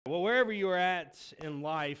wherever you're at in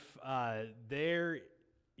life,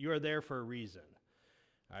 you're there for a reason.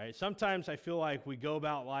 All right. Sometimes I feel like we go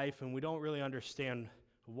about life and we don't really understand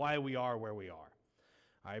why we are where we are.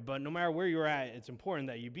 All right. But no matter where you're at, it's important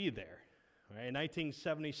that you be there. All right. In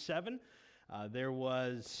 1977, there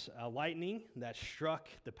was a lightning that struck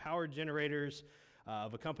the power generators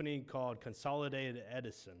of a company called Consolidated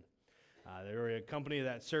Edison. They were a company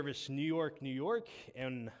that serviced New York,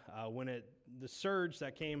 and when the surge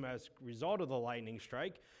that came as a result of the lightning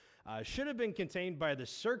strike should have been contained by the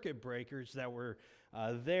circuit breakers that were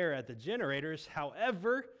there at the generators.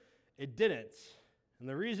 However, it didn't. And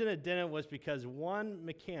the reason it didn't was because one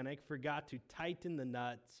mechanic forgot to tighten the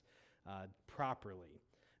nuts properly.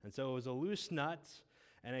 And so it was a loose nut,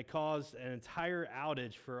 and it caused an entire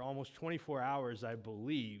outage for almost 24 hours, I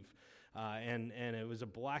believe. And it was a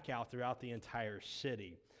blackout throughout the entire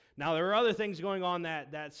city. Now, there were other things going on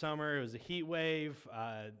that summer. It was a heat wave.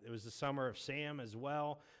 It was the summer of Sam as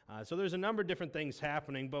well. So there's a number of different things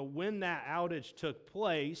happening. But when that outage took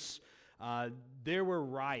place, there were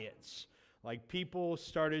riots. Like, people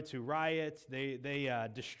started to riot. They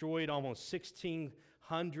destroyed almost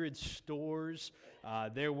 1,600 stores.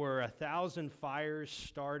 There were 1,000 fires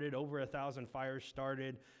started, over 1,000 fires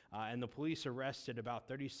started. And the police arrested about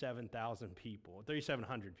 3,700 people,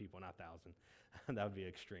 not 1,000. That would be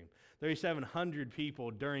extreme. 3,700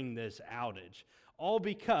 people during this outage, all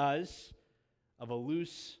because of a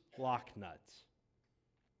loose lock nut.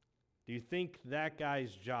 Do you think that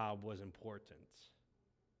guy's job was important?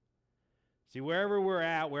 See, wherever we're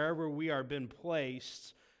at, wherever we are been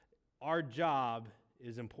placed, our job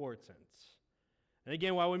is important. And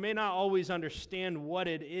again, while we may not always understand what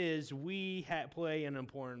it is, we play an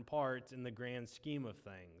important part in the grand scheme of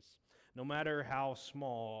things, no matter how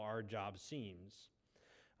small our job seems.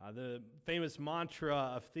 The famous mantra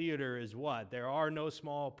of theater is what? There are no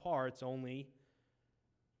small parts, only,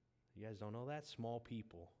 you guys don't know that? Small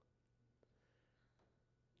people.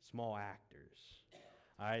 Small actors.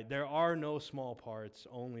 All right, there are no small parts,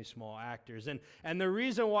 only small actors. And the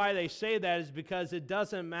reason why they say that is because it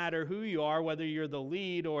doesn't matter who you are, whether you're the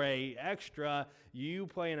lead or an extra, you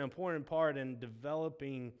play an important part in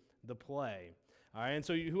developing the play. All right, and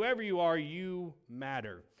so whoever you are, you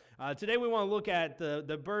matter. Today we want to look at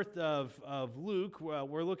the birth of Luke.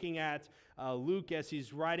 We're looking at Luke as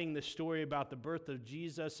he's writing the story about the birth of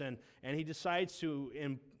Jesus, and he decides to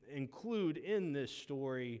include in this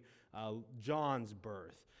story John's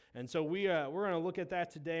birth. And so we're going to look at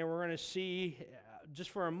that today, and we're going to see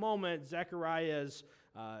just for a moment Zechariah's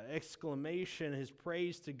exclamation, his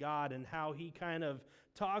praise to God, and how he kind of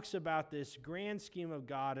talks about this grand scheme of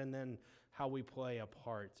God and then how we play a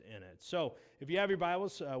part in it. So if you have your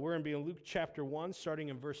Bibles, we're going to be in Luke chapter 1, starting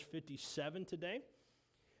in verse 57 today.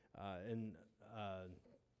 That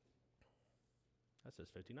says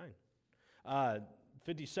 59.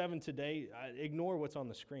 57 today. Ignore what's on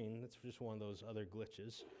the screen. That's just one of those other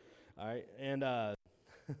glitches. All right, and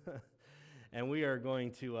and we are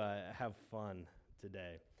going to have fun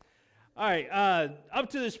today. All right, up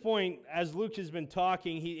to this point, as Luke has been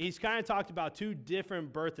talking, he's kind of talked about two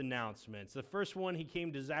different birth announcements. The first one, he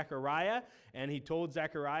came to Zechariah, and he told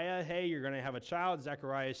Zechariah, hey, you're going to have a child.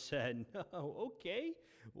 Zechariah said, no, okay,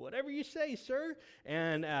 whatever you say, sir.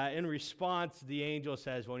 And in response, the angel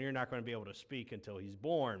says, well, you're not going to be able to speak until he's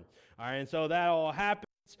born. All right, and so that all happens.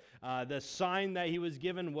 The sign that he was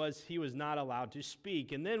given was he was not allowed to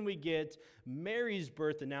speak. And then we get Mary's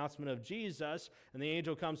birth announcement of Jesus, and the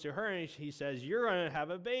angel comes to her and he says, you're going to have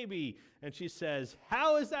a baby. And she says,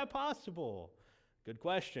 how is that possible? Good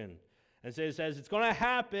question. And so it says, it's going to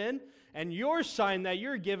happen, and your sign that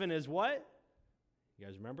you're given is what? You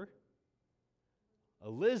guys remember?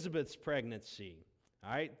 Elizabeth's pregnancy. All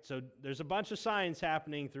right, so there's a bunch of signs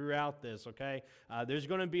happening throughout this, okay? There's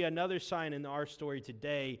going to be another sign in our story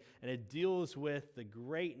today, and it deals with the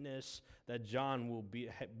greatness that John will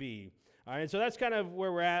be. All right, and so that's kind of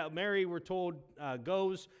where we're at. Mary, we're told,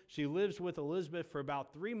 goes. She lives with Elizabeth for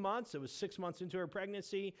about 3 months. It was 6 months into her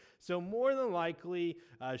pregnancy. So more than likely,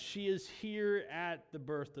 she is here at the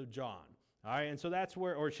birth of John. All right, and so that's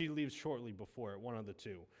where, or she leaves shortly before it, one of the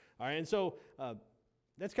two. All right, and so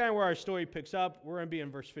that's kind of where our story picks up. We're going to be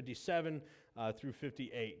in verse 57 through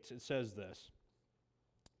 58. It says this.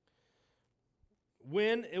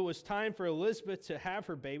 When it was time for Elizabeth to have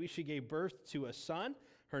her baby, she gave birth to a son.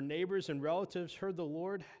 Her neighbors and relatives heard the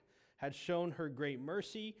Lord had shown her great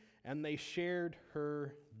mercy, and they shared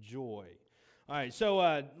her joy. All right,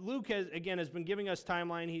 so Luke has been giving us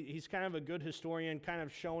timeline. He's kind of a good historian, kind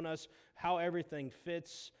of showing us how everything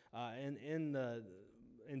fits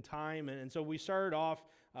in time. And so we started off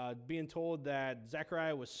being told that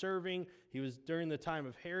Zechariah was serving. He was during the time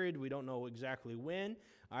of Herod. We don't know exactly when.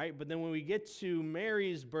 All right, but then when we get to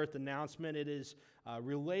Mary's birth announcement, it is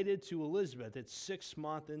related to Elizabeth. It's 6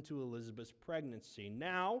 months into Elizabeth's pregnancy.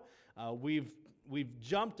 Now, we've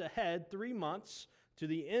jumped ahead 3 months to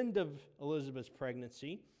the end of Elizabeth's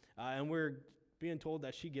pregnancy, and we're being told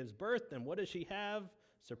that she gives birth. And what does she have?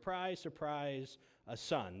 Surprise, surprise, a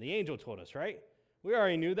son. The angel told us, right? We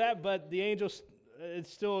already knew that, but the angel,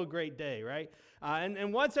 it's still a great day, right?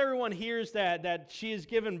 And once everyone hears that she has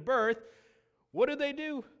given birth, what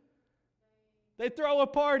do? They throw a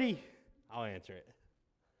party. I'll answer it.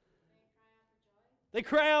 They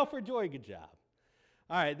cry out for joy. Good job.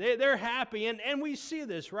 All right, they're happy, and we see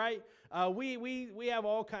this, right? We have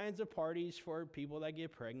all kinds of parties for people that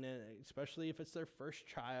get pregnant, especially if it's their first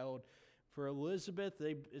child. For Elizabeth,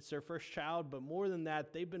 it's their first child, but more than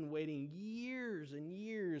that, they've been waiting years and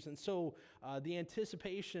years. And so the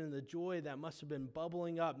anticipation and the joy that must have been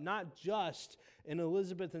bubbling up, not just in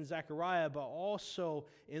Elizabeth and Zechariah, but also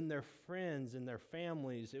in their friends and their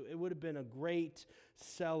families. It would have been a great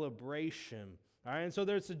celebration. All right, and so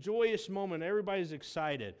there's a joyous moment. Everybody's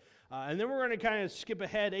excited. And then we're going to kind of skip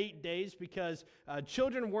ahead 8 days because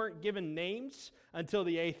children weren't given names until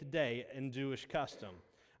the 8th day in Jewish custom.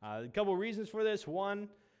 A couple of reasons for this. One,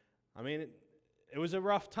 it was a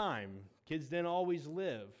rough time. Kids didn't always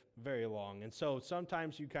live very long, and so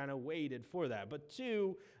sometimes you kind of waited for that. But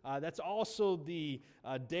two, that's also the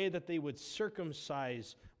day that they would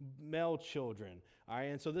circumcise male children. All right,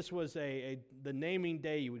 and so this was the naming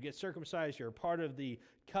day. You would get circumcised. You're a part of the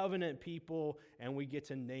covenant people, and we get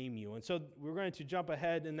to name you. And so we're going to jump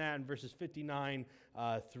ahead in that in verses 59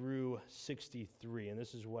 through 63, and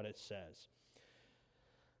this is what it says.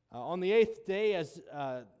 On the 8th day, as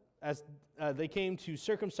they came to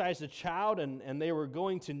circumcise the child, and they were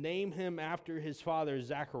going to name him after his father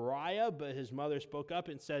Zechariah, but his mother spoke up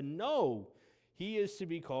and said, "No, he is to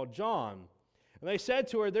be called John." And they said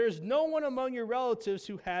to her, "There is no one among your relatives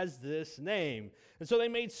who has this name." And so they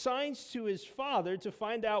made signs to his father to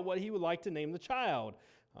find out what he would like to name the child.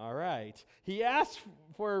 All right. He asked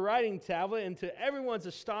for a writing tablet, and to everyone's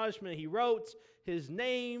astonishment, he wrote, "His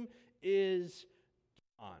name is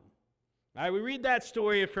on." All right, we read that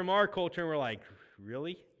story from our culture and we're like,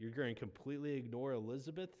 really? You're going to completely ignore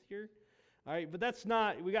Elizabeth here? All right, but that's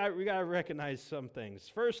not, we got to recognize some things.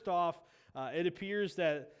 First off, it appears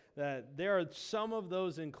that there are some of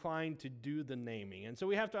those inclined to do the naming. And so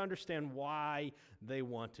we have to understand why they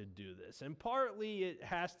want to do this. And partly it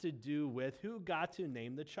has to do with who got to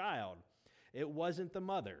name the child. It wasn't the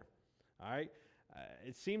mother. All right?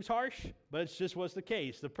 It seems harsh, but it just was the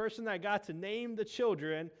case. The person that got to name the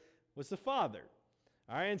children was the father.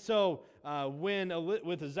 All right, and so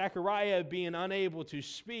with Zechariah being unable to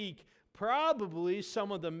speak, probably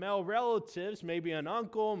some of the male relatives, maybe an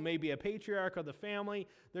uncle, maybe a patriarch of the family,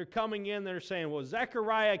 they're coming in, they're saying, well,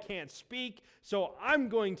 Zechariah can't speak, so I'm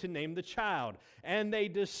going to name the child. And they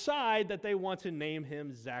decide that they want to name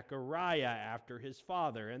him Zechariah after his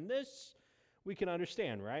father. And this we can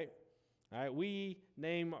understand, right? All right, we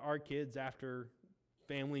name our kids after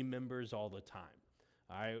family members all the time.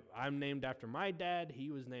 All right, I'm named after my dad. He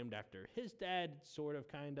was named after his dad, sort of,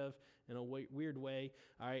 kind of, in a weird way.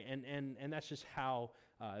 All right, and that's just how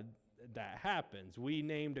that happens. We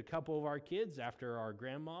named a couple of our kids after our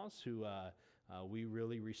grandmas who we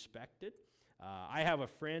really respected. I have a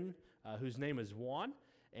friend whose name is Juan,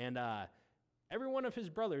 and every one of his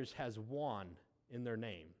brothers has Juan in their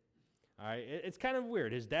name. All right, it's kind of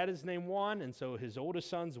weird. His dad is named Juan, and so his oldest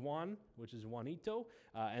son's Juan, which is Juanito,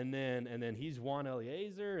 and then he's Juan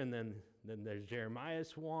Eliezer, and then there's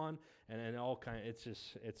Jeremiah's Juan, and all kind.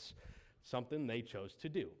 It's something they chose to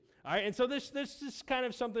do. All right, and so this is kind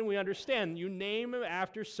of something we understand. You name him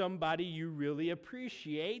after somebody you really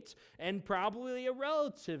appreciate, and probably a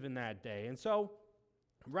relative in that day, and so.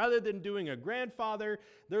 Rather than doing a grandfather,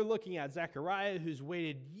 they're looking at Zechariah, who's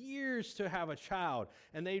waited years to have a child.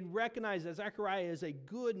 And they recognize that Zechariah is a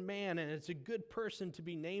good man and it's a good person to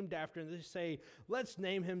be named after. And they say, let's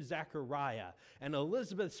name him Zechariah. And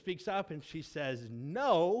Elizabeth speaks up and she says,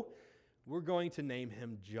 no, we're going to name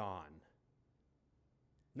him John.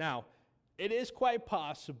 Now, it is quite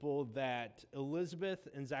possible that Elizabeth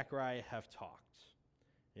and Zechariah have talked.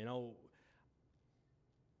 You know,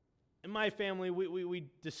 in my family, we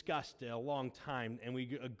discussed it a long time, and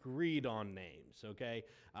we agreed on names, okay?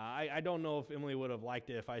 I don't know if Emily would have liked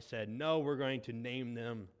it if I said, no, we're going to name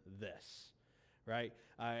them this, right?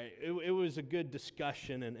 It was a good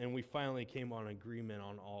discussion, and we finally came on agreement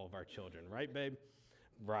on all of our children, right, babe?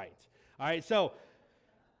 Right. All right, so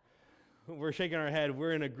we're shaking our head.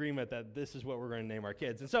 We're in agreement that this is what we're going to name our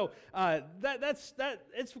kids. And so that's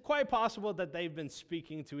it's quite possible that they've been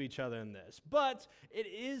speaking to each other in this. But it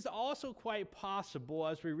is also quite possible,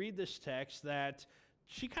 as we read this text, that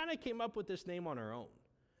she kind of came up with this name on her own.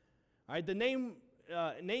 All right, the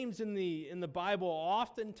names in the Bible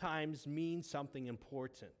oftentimes mean something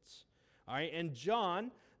important. All right, and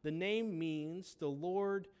John, the name means the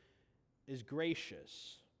Lord is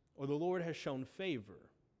gracious, or the Lord has shown favor.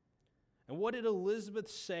 And what did Elizabeth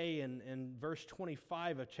say in verse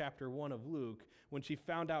 25 of chapter 1 of Luke when she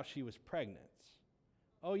found out she was pregnant?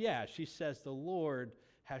 Oh yeah, she says, the Lord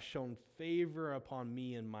has shown favor upon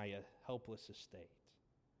me in my helpless estate.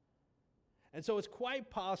 And so it's quite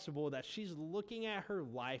possible that she's looking at her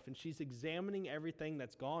life and she's examining everything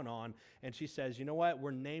that's gone on, and she says, you know what,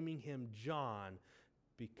 we're naming him John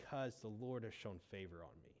because the Lord has shown favor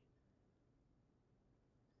on me.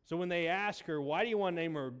 So when they ask her, why do you want to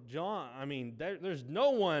name her John? I mean, there's no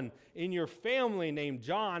one in your family named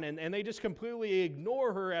John, and they just completely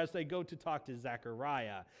ignore her as they go to talk to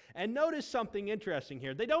Zechariah. And notice something interesting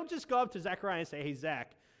here. They don't just go up to Zechariah and say, hey,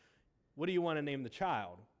 Zach, what do you want to name the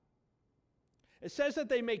child? It says that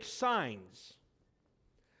they make signs,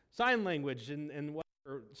 sign language and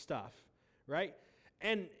whatever stuff, right?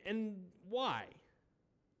 And why?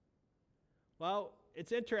 Well,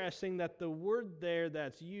 it's interesting that the word there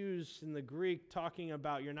that's used in the Greek talking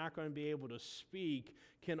about you're not going to be able to speak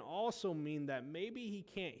can also mean that maybe he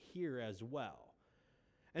can't hear as well.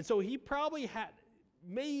 And so he probably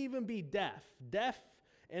may even be deaf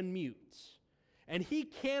and mute. And he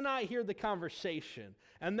cannot hear the conversation.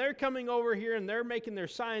 And they're coming over here and they're making their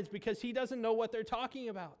signs because he doesn't know what they're talking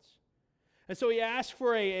about. And so he asked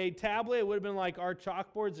for a tablet. It would have been like our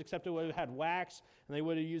chalkboards, except it would have had wax, and they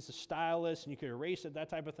would have used a stylus, and you could erase it, that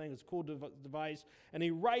type of thing. It's a cool device. And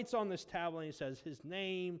he writes on this tablet, and he says, his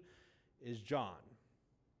name is John.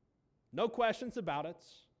 No questions about it.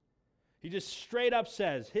 He just straight up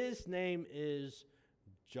says, his name is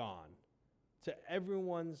John, to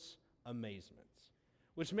everyone's amazement.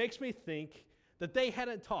 Which makes me think that they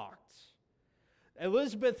hadn't talked.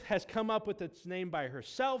 Elizabeth has come up with its name by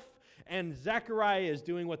herself, and Zechariah is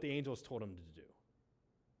doing what the angels told him to do.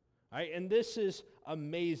 All right, and this is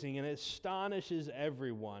amazing, and it astonishes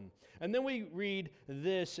everyone. And then we read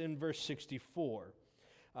this in verse 64.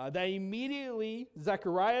 That immediately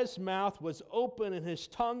Zechariah's mouth was open and his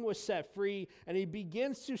tongue was set free, and he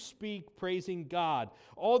begins to speak, praising God.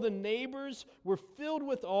 All the neighbors were filled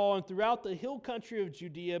with awe, and throughout the hill country of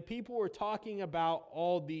Judea, people were talking about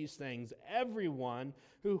all these things. Everyone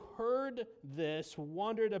who heard this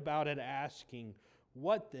wondered about it, asking,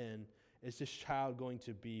 what then is this child going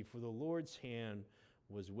to be? For the Lord's hand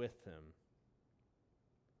was with him.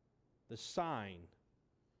 The sign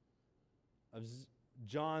of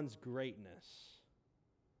John's greatness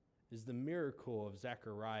is the miracle of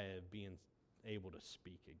Zechariah being able to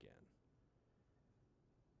speak again.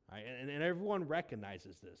 Right? And everyone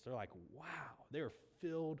recognizes this. They're like, wow, they're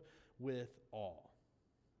filled with awe.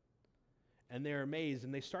 And they're amazed,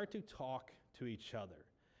 and they start to talk to each other.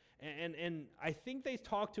 And I think they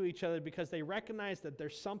talk to each other because they recognize that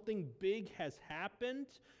there's something big has happened,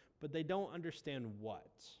 but they don't understand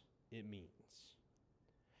what it means.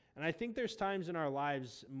 And I think there's times in our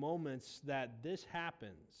lives, moments that this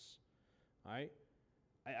happens, right?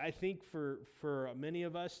 I think for many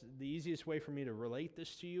of us, the easiest way for me to relate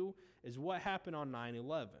this to you is what happened on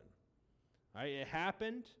 9/11. Right? It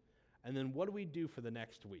happened, and then what do we do for the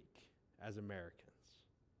next week as Americans?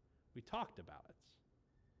 We talked about it.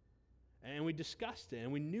 And we discussed it,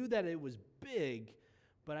 and we knew that it was big,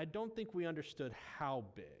 but I don't think we understood how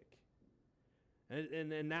big.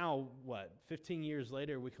 And now, 15 years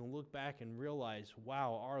later, we can look back and realize,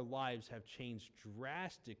 wow, our lives have changed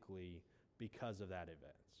drastically because of that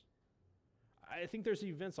event. I think there's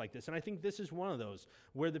events like this, and I think this is one of those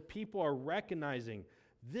where the people are recognizing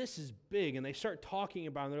this is big, and they start talking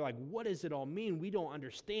about it, and they're like, what does it all mean? We don't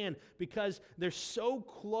understand, because they're so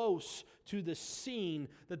close to the scene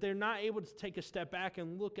that they're not able to take a step back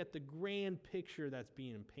and look at the grand picture that's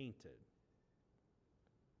being painted.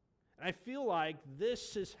 I feel like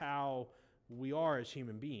this is how we are as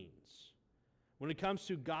human beings. When it comes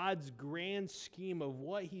to God's grand scheme of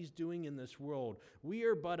what he's doing in this world, we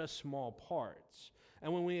are but a small part.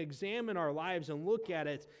 And when we examine our lives and look at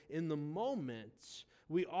it in the moment,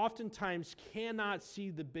 we oftentimes cannot see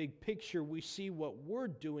the big picture. We see what we're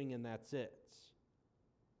doing, and that's it.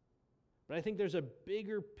 But I think there's a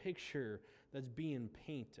bigger picture that's being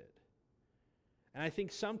painted. And I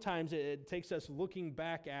think sometimes it takes us looking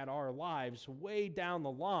back at our lives way down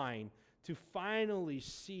the line to finally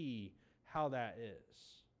see how that is.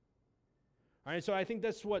 All right, so I think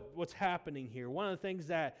that's what's happening here. One of the things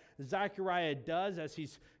that Zechariah does as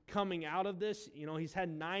he's coming out of this, he's had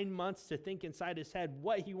 9 months to think inside his head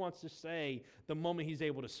what he wants to say the moment he's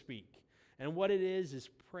able to speak. And what it is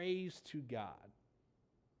praise to God.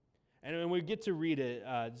 And when we get to read it,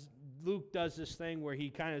 Luke does this thing where he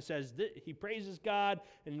kind of says, he praises God,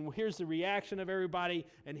 and here's the reaction of everybody,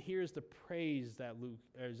 and here's the praise that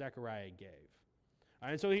Zechariah gave. All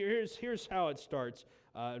right, so here's how it starts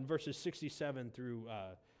in verses 67 through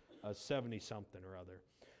 70-something or other.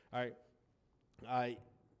 All right,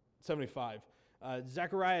 75.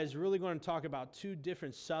 Zechariah is really going to talk about two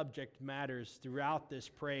different subject matters throughout this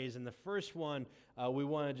praise, and the first one we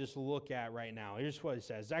want to just look at right now. Here's what it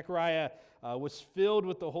says. Zechariah was filled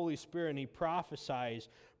with the Holy Spirit, and he prophesies,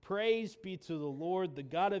 "Praise be to the Lord, the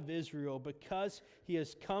God of Israel, because he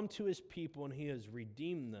has come to his people and he has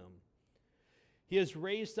redeemed them. He has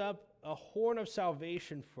raised up a horn of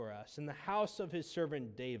salvation for us in the house of his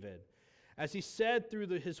servant David, as he said through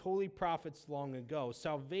his holy prophets long ago,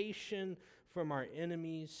 salvation from our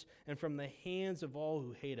enemies and from the hands of all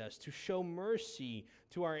who hate us, to show mercy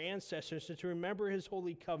to our ancestors and to remember his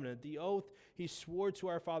holy covenant, the oath he swore to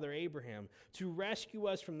our father Abraham, to rescue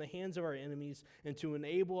us from the hands of our enemies and to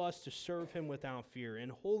enable us to serve him without fear, in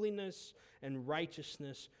holiness and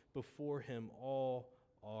righteousness before him all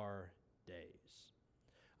our days."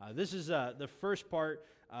 This is the first part.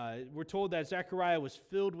 We're told that Zechariah was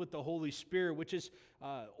filled with the Holy Spirit, which is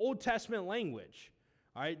Old Testament language.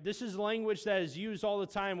 All right, this is language that is used all the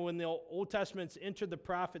time when the Old Testament's entered the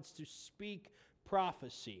prophets to speak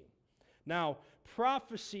prophecy. Now,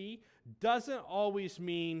 prophecy doesn't always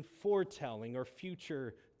mean foretelling or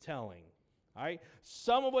future telling. All right,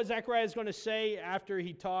 some of what Zechariah is going to say after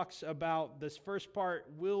he talks about this first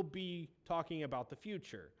part will be talking about the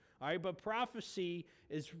future. All right, but prophecy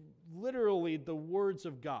is literally the words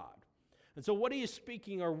of God. And so what he is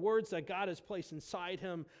speaking are words that God has placed inside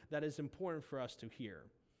him that is important for us to hear.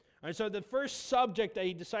 And so the first subject that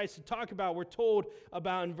he decides to talk about, we're told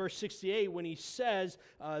about in verse 68 when he says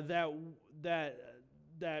that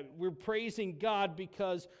we're praising God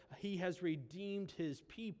because he has redeemed his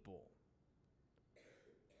people.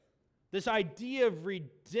 This idea of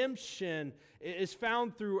redemption is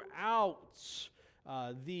found throughout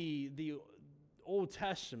the Old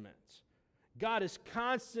Testament. God is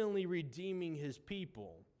constantly redeeming his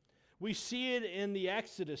people. We see it in the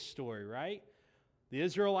Exodus story, right? The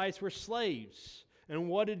Israelites were slaves. And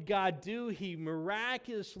what did God do? He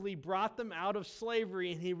miraculously brought them out of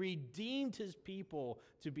slavery, and he redeemed his people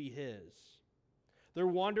to be his. They're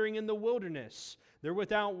wandering in the wilderness. They're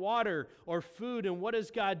without water or food. And what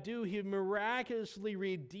does God do? He miraculously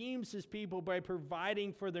redeems his people by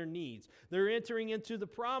providing for their needs. They're entering into the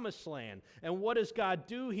promised land. And what does God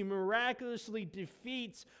do? He miraculously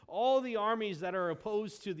defeats all the armies that are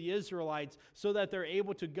opposed to the Israelites so that they're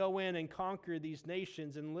able to go in and conquer these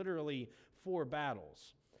nations in literally 4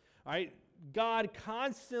 battles. All right? God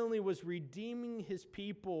constantly was redeeming his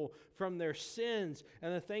people from their sins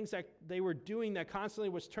and the things that they were doing that constantly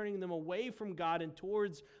was turning them away from God and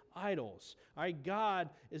towards idols. All right, God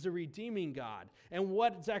is a redeeming God. And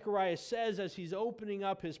what Zechariah says as he's opening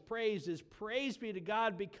up his praise is, praise be to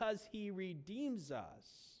God because he redeems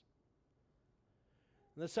us.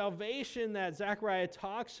 The salvation that Zechariah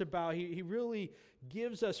talks about, he really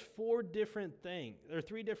gives us 3 different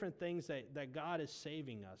things that God is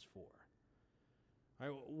saving us for.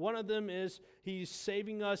 Right, one of them is he's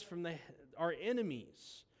saving us from our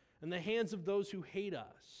enemies and the hands of those who hate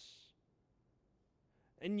us.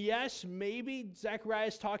 And yes, maybe Zechariah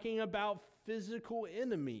is talking about physical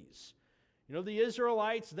enemies. The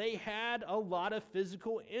Israelites, they had a lot of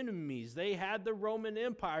physical enemies. They had the Roman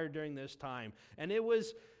Empire during this time. And it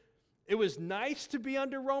was nice to be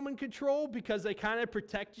under Roman control because they kind of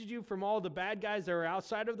protected you from all the bad guys that were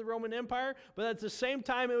outside of the Roman Empire. But at the same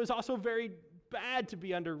time, it was also very bad to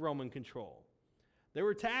be under Roman control. There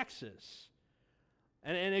were taxes.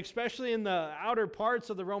 And especially in the outer parts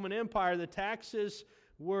of the Roman Empire, the taxes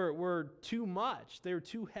were too much. They were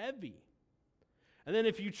too heavy. And then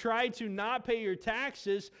if you tried to not pay your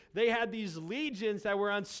taxes, they had these legions that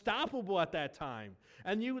were unstoppable at that time.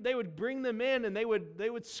 And they would bring them in and they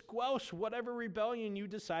would squelch whatever rebellion you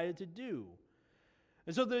decided to do.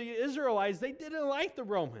 And so the Israelites, they didn't like the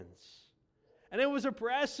Romans. And it was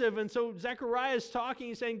oppressive. And so Zechariah is talking,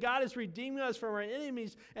 he's saying God is redeeming us from our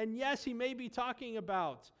enemies. And yes, he may be talking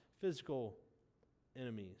about physical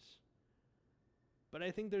enemies. But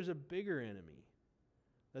I think there's a bigger enemy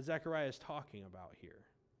that Zechariah is talking about here.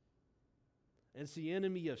 And it's the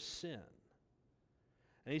enemy of sin.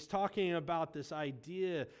 And he's talking about this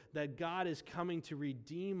idea that God is coming to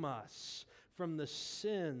redeem us from the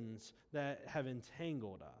sins that have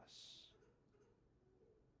entangled us.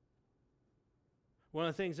 One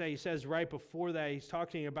of the things that he says right before that, he's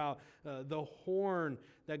talking about the horn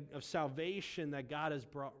of salvation that God has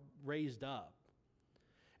raised up.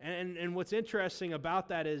 And what's interesting about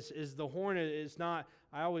that is the horn is not,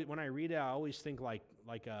 when I read it, I always think like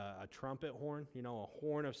a trumpet horn, a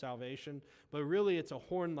horn of salvation. But really it's a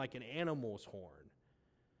horn like an animal's horn.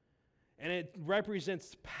 And it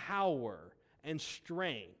represents power and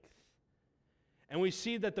strength. And we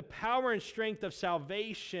see that the power and strength of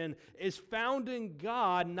salvation is found in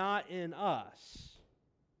God, not in us.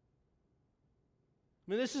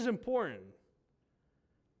 I mean, this is important.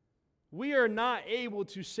 We are not able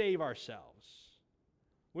to save ourselves.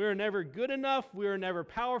 We are never good enough. We are never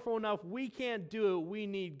powerful enough. We can't do it. We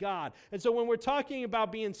need God. And so when we're talking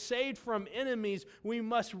about being saved from enemies, we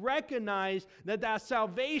must recognize that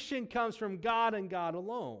salvation comes from God and God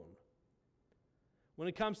alone. When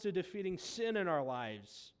it comes to defeating sin in our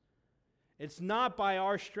lives, it's not by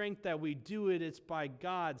our strength that we do it, it's by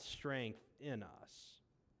God's strength in us.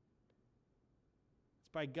 It's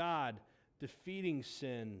by God defeating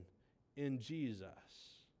sin in Jesus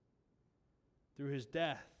through his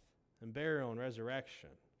death and burial and resurrection.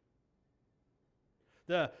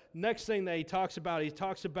 The next thing that he talks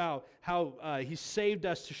about how he saved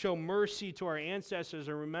us to show mercy to our ancestors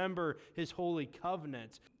and remember his holy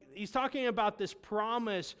covenant. He's talking about this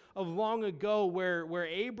promise of long ago where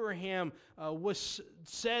Abraham was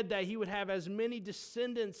said that he would have as many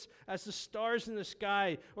descendants as the stars in the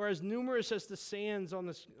sky or as numerous as the sands on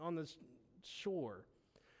the shore.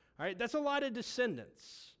 All right, that's a lot of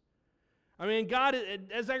descendants. I mean, God,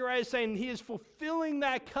 as Zechariah is saying, he is fulfilling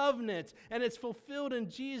that covenant, and it's fulfilled in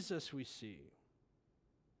Jesus, we see.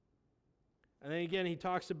 And then again, he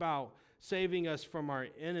talks about saving us from our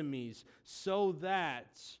enemies so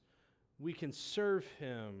that we can serve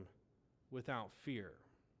him without fear.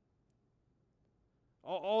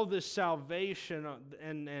 All this salvation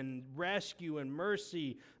and rescue and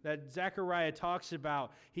mercy that Zechariah talks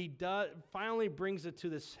about, he finally brings it to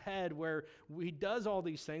this head where he does all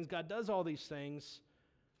these things, God does all these things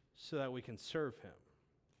so that we can serve him.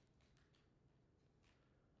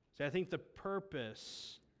 See, I think the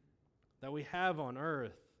purpose that we have on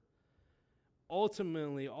earth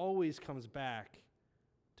ultimately always comes back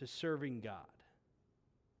to serving God.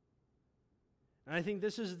 And I think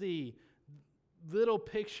this is the little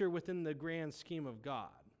picture within the grand scheme of God.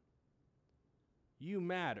 You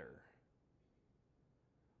matter.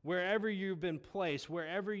 Wherever you've been placed,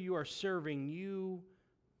 wherever you are serving, you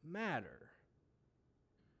matter.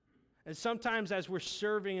 And sometimes as we're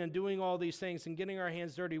serving and doing all these things and getting our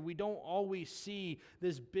hands dirty, we don't always see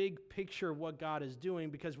this big picture of what God is doing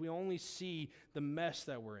because we only see the mess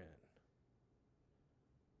that we're in.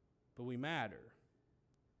 But we matter.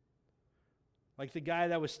 Like the guy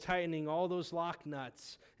that was tightening all those lock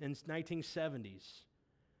nuts in the 1970s.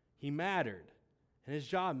 He mattered, and his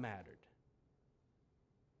job mattered.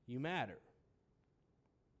 You matter.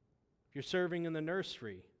 If you're serving in the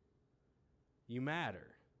nursery, you matter.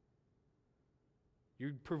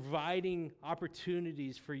 You're providing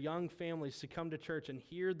opportunities for young families to come to church and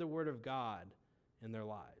hear the Word of God in their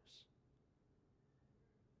lives.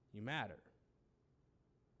 You matter.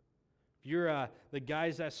 If you're the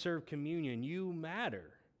guys that serve communion, you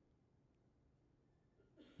matter.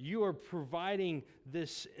 You are providing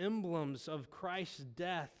this emblems of Christ's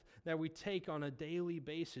death that we take on a daily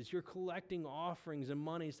basis. You're collecting offerings and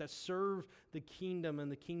monies that serve the kingdom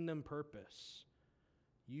and the kingdom purpose.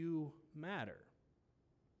 You matter.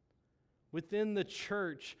 Within the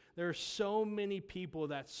church, there are so many people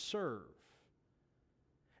that serve.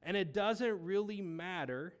 And it doesn't really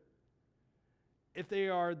matter if they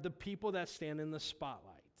are the people that stand in the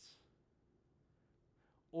spotlights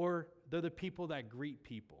or they're the people that greet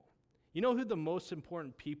people. You know who the most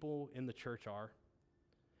important people in the church are?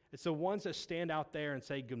 It's the ones that stand out there and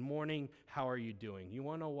say, "Good morning, how are you doing?" You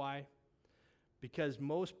want to know why? Because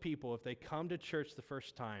most people, if they come to church the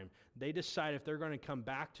first time, they decide if they're going to come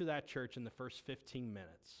back to that church in the first 15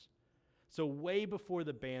 minutes. So way before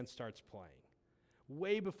the band starts playing,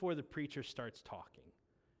 way before the preacher starts talking,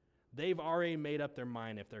 they've already made up their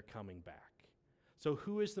mind if they're coming back. So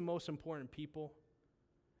who is the most important people?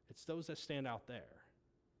 It's those that stand out there.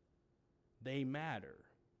 They matter.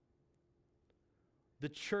 The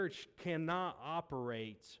church cannot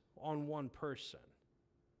operate on one person.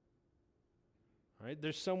 All right?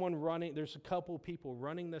 There's a couple people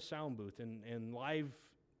running the sound booth and live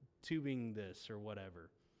tubing this or whatever.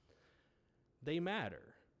 They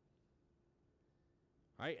matter.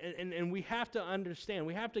 Right? And we have to understand,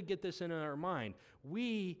 we have to get this in our mind.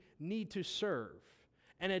 We need to serve.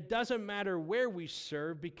 And it doesn't matter where we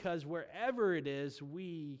serve, because wherever it is,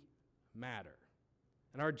 we matter.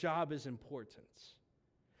 And our job is important.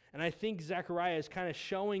 And I think Zechariah is kind of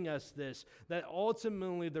showing us this, that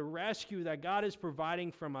ultimately the rescue that God is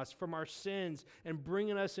providing from us, from our sins, and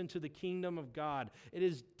bringing us into the kingdom of God, it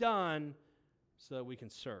is done so that we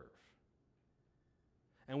can serve.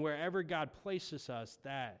 And wherever God places us,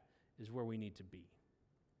 that is where we need to be.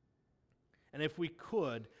 And if we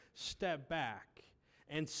could step back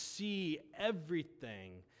and see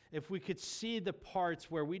everything, if we could see the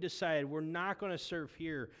parts where we decided we're not going to serve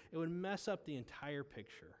here, it would mess up the entire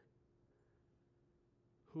picture.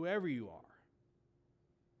 Whoever you are,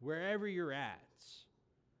 wherever you're at,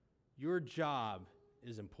 your job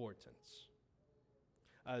is important.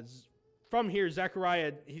 From here,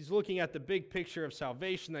 Zechariah, he's looking at the big picture of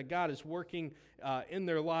salvation, that God is working in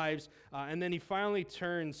their lives, and then he finally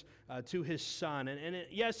turns to his son.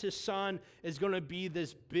 Yes, his son is going to be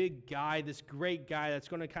this big guy, this great guy that's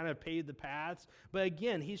going to kind of pave the paths, but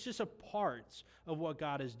again, he's just a part of what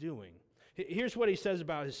God is doing. Here's what he says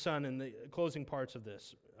about his son in the closing parts of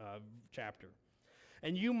this chapter.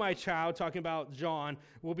 And you, my child, talking about John,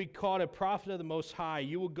 will be called a prophet of the Most High.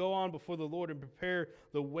 You will go on before the Lord and prepare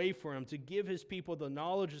the way for him, to give his people the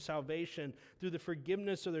knowledge of salvation through the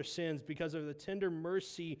forgiveness of their sins, because of the tender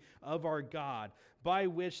mercy of our God, by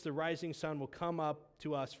which the rising sun will come up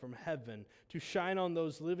to us from heaven, to shine on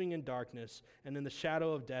those living in darkness and in the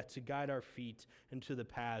shadow of death, to guide our feet into the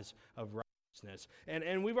paths of righteousness.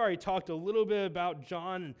 And we've already talked a little bit about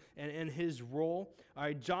John and his role. All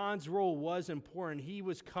right, John's role was important. He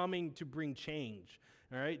was coming to bring change.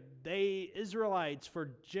 All right, Israelites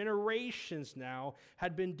for generations now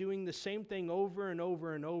had been doing the same thing over and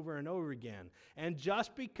over and over and over again. And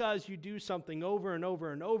just because you do something over and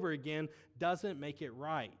over and over again doesn't make it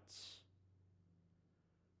right.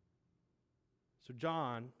 So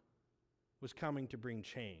John was coming to bring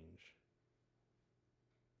change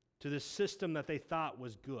to the system that they thought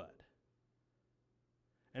was good.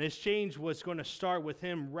 And his change was going to start with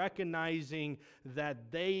him recognizing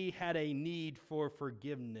that they had a need for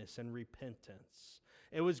forgiveness and repentance.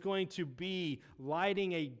 It was going to be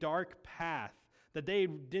lighting a dark path that they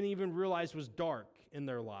didn't even realize was dark in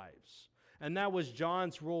their lives. And that was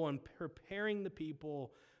John's role in preparing the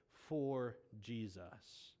people for Jesus.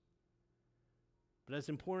 But as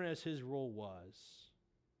important as his role was,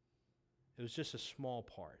 it was just a small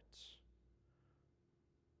part.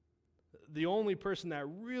 The only person that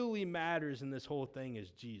really matters in this whole thing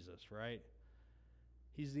is Jesus, right?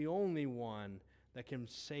 He's the only one that can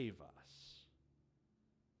save us.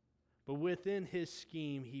 But within his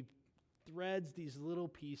scheme, he threads these little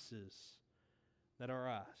pieces that are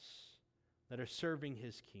us, that are serving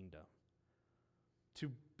his kingdom, to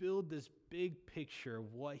build this big picture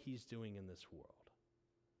of what he's doing in this world.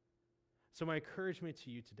 So my encouragement to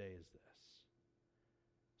you today is this.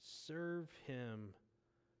 Serve him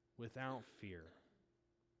without fear.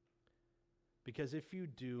 Because if you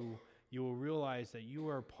do, you will realize that you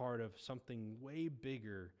are part of something way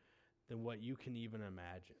bigger than what you can even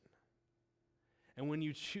imagine. And when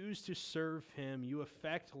you choose to serve him, you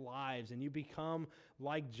affect lives, and you become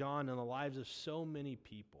like John in the lives of so many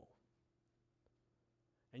people.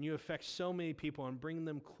 And you affect so many people and bring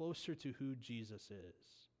them closer to who Jesus is.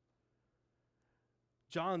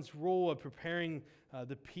 John's role of preparing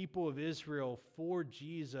the people of Israel for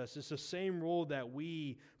Jesus is the same role that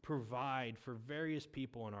we provide for various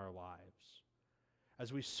people in our lives.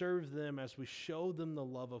 As we serve them, as we show them the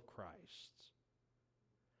love of Christ.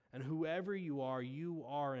 And whoever you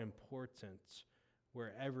are important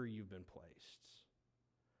wherever you've been placed.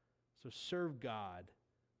 So serve God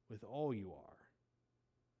with all you are,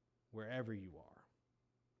 wherever you are.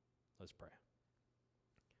 Let's pray.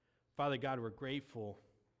 Father God, we're grateful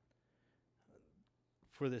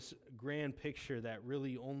for this grand picture that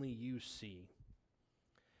really only you see.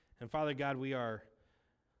 And Father God, we are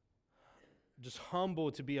just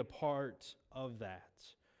humbled to be a part of that,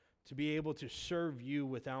 to be able to serve you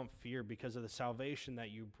without fear because of the salvation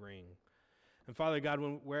that you bring. And Father God,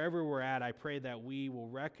 wherever we're at, I pray that we will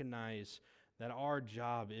recognize that our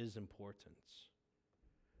job is important,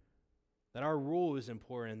 that our role is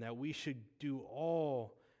important, and that we should do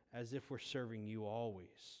all as if we're serving you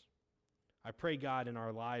always. I pray, God, in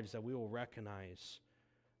our lives that we will recognize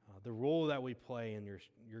the role that we play in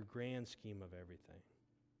your grand scheme of everything.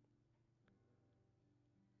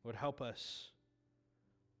 Lord, help us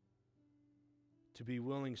to be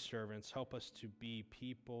willing servants. Help us to be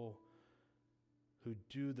people who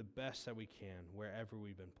do the best that we can wherever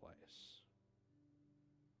we've been placed.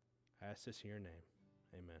 I ask this in your name.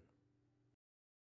 Amen.